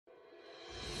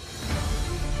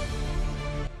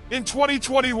In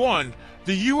 2021,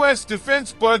 the U.S.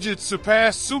 defense budget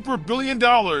surpassed super billion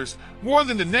dollars, more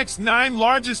than the next 9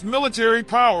 largest military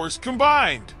powers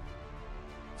combined.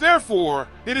 Therefore,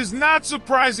 it is not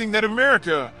surprising that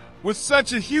America, with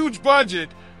such a huge budget,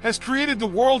 has created the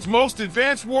world's most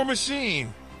advanced war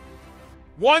machine.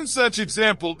 One such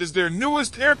example is their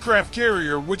newest aircraft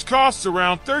carrier, which costs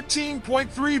around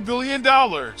 $13.3 billion.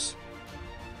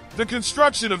 The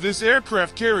construction of this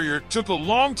aircraft carrier took a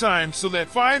long time, so that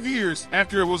 5 years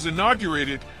after it was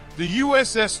inaugurated, the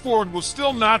USS Ford was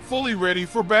still not fully ready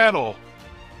for battle.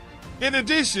 In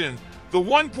addition, the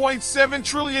 $1.7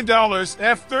 trillion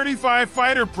F-35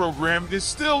 fighter program is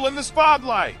still in the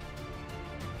spotlight.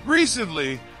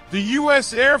 Recently, the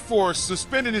U.S. Air Force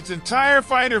suspended its entire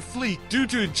fighter fleet due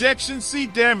to ejection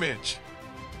seat damage.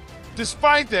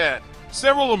 Despite that,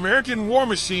 several American war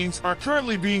machines are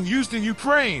currently being used in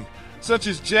Ukraine, such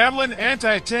as Javelin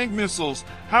anti-tank missiles,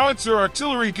 howitzer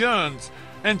artillery guns,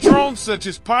 and drones such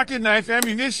as pocket knife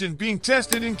ammunition being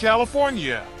tested in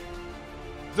California.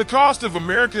 The cost of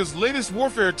America's latest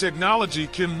warfare technology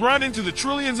can run into the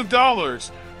trillions of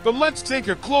dollars, but let's take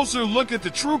a closer look at the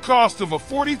true cost of a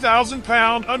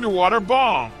 40,000-pound underwater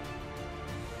bomb.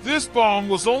 This bomb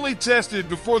was only tested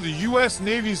before the U.S.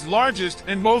 Navy's largest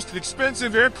and most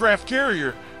expensive aircraft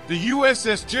carrier, the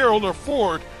USS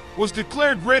Ford, was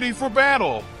declared ready for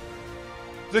battle.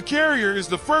 The carrier is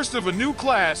the first of a new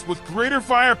class with greater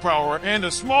firepower and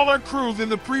a smaller crew than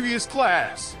the previous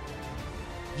class.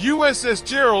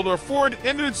 USS Ford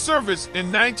entered service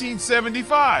in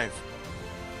 1975.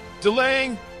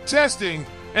 Delaying, testing,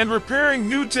 and repairing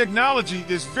new technology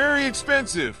is very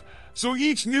expensive, so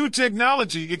each new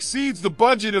technology exceeds the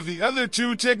budget of the other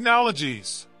 2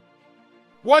 technologies.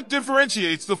 What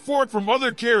differentiates the Ford from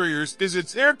other carriers is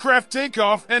its aircraft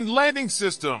takeoff and landing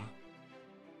system.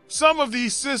 Some of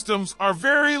these systems are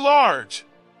very large.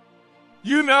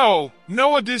 No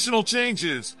additional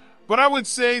changes, but I would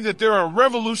say that there are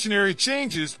revolutionary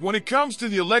changes when it comes to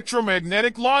the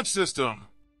electromagnetic launch system.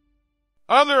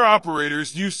 Other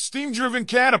operators used steam-driven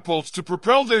catapults to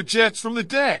propel their jets from the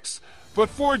decks, but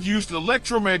Ford used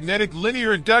electromagnetic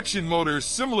linear induction motors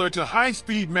similar to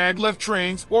high-speed maglev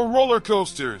trains or roller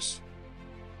coasters.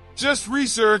 Just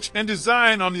research and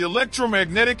design on the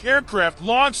electromagnetic aircraft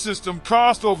launch system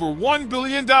cost over $1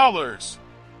 billion.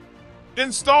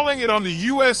 Installing it on the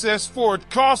USS Ford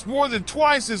cost more than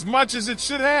twice as much as it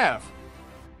should have.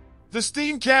 The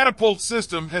steam catapult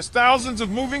system has thousands of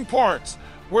moving parts,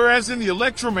 whereas in the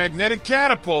electromagnetic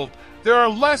catapult, there are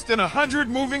less than 100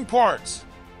 moving parts.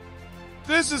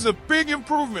 This is a big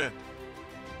improvement.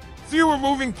 Fewer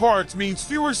moving parts means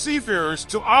fewer seafarers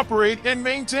to operate and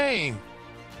maintain.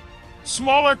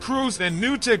 Smaller crews and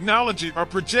new technology are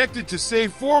projected to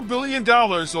save $4 billion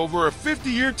over a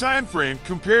 50-year time frame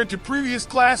compared to previous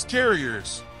class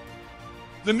carriers.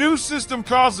 The new system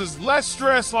causes less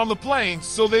stress on the planes,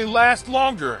 so they last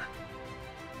longer.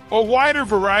 A wider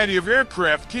variety of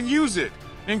aircraft can use it,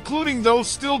 including those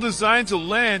still designed to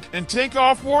land and take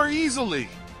off more easily.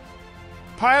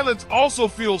 Pilots also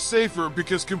feel safer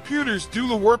because computers do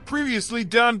the work previously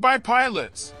done by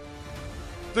pilots.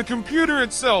 The computer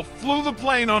itself flew the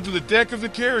plane onto the deck of the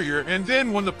carrier, and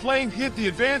then when the plane hit the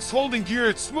advanced holding gear,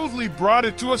 it smoothly brought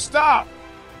it to a stop.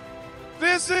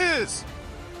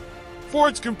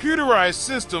 Ford's computerized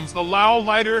systems allow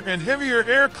lighter and heavier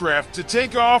aircraft to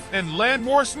take off and land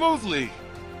more smoothly.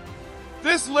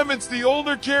 This limits the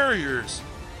older carriers.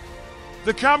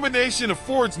 The combination of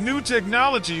Ford's new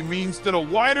technology means that a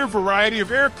wider variety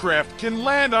of aircraft can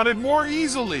land on it more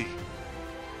easily.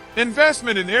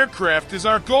 Investment in aircraft is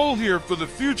our goal here for the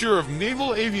future of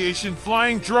naval aviation,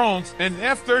 flying drones, and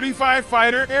F-35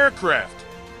 fighter aircraft.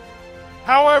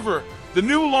 However, the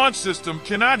new launch system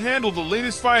cannot handle the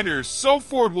latest fighters, so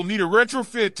Ford will need a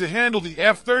retrofit to handle the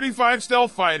F-35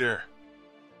 stealth fighter.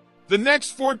 The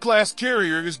next Ford-class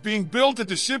carrier is being built at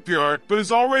the shipyard, but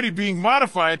is already being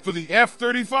modified for the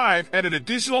F-35 at an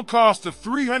additional cost of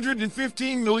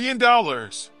 $315 million.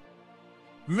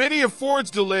 Many of Ford's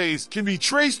delays can be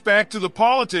traced back to the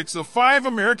politics of 5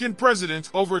 American presidents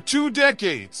over 2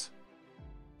 decades.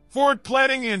 Ford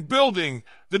planning and building,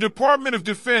 the Department of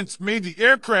Defense made the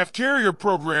aircraft carrier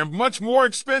program much more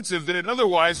expensive than it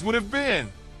otherwise would have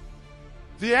been.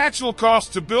 The actual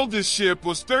cost to build this ship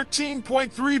was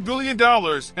 $13.3 billion,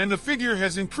 and the figure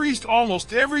has increased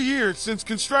almost every year since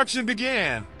construction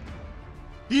began.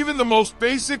 Even the most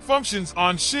basic functions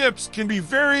on ships can be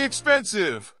very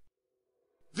expensive.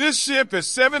 This ship has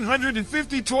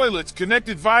 750 toilets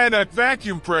connected via duct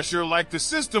vacuum pressure like the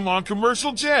system on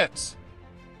commercial jets.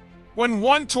 When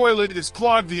one toilet is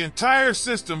clogged, the entire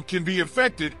system can be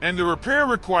affected, and the repair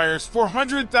requires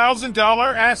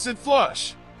 $400,000 acid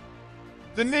flush.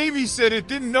 The Navy said it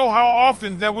didn't know how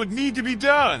often that would need to be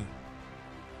done.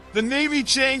 The Navy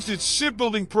changed its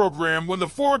shipbuilding program when the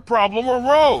Ford problem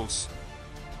arose.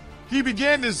 He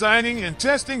began designing and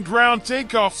testing ground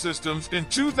takeoff systems in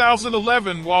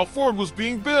 2011 while Ford was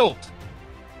being built.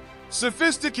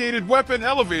 Sophisticated weapon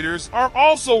elevators are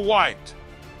also wiped.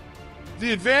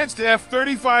 The advanced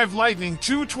F-35 Lightning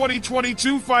II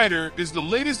 2022 fighter is the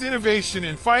latest innovation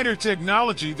in fighter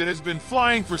technology that has been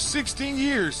flying for 16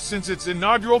 years since its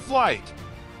inaugural flight.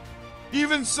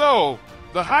 Even so,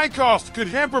 the high cost could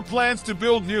hamper plans to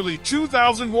build nearly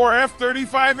 2,000 more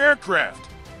F-35 aircraft.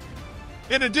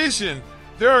 In addition,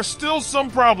 there are still some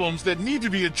problems that need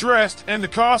to be addressed, and the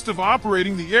cost of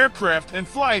operating the aircraft and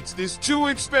flights is too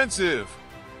expensive.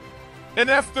 An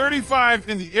F-35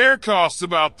 in the air costs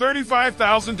about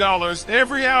 $35,000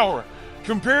 every hour,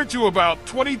 compared to about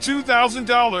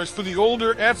 $22,000 for the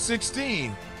older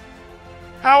F-16.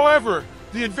 However,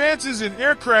 the advances in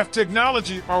aircraft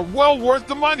technology are well worth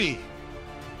the money.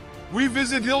 We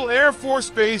visit Hill Air Force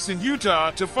Base in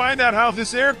Utah to find out how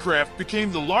this aircraft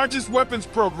became the largest weapons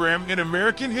program in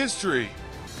American history.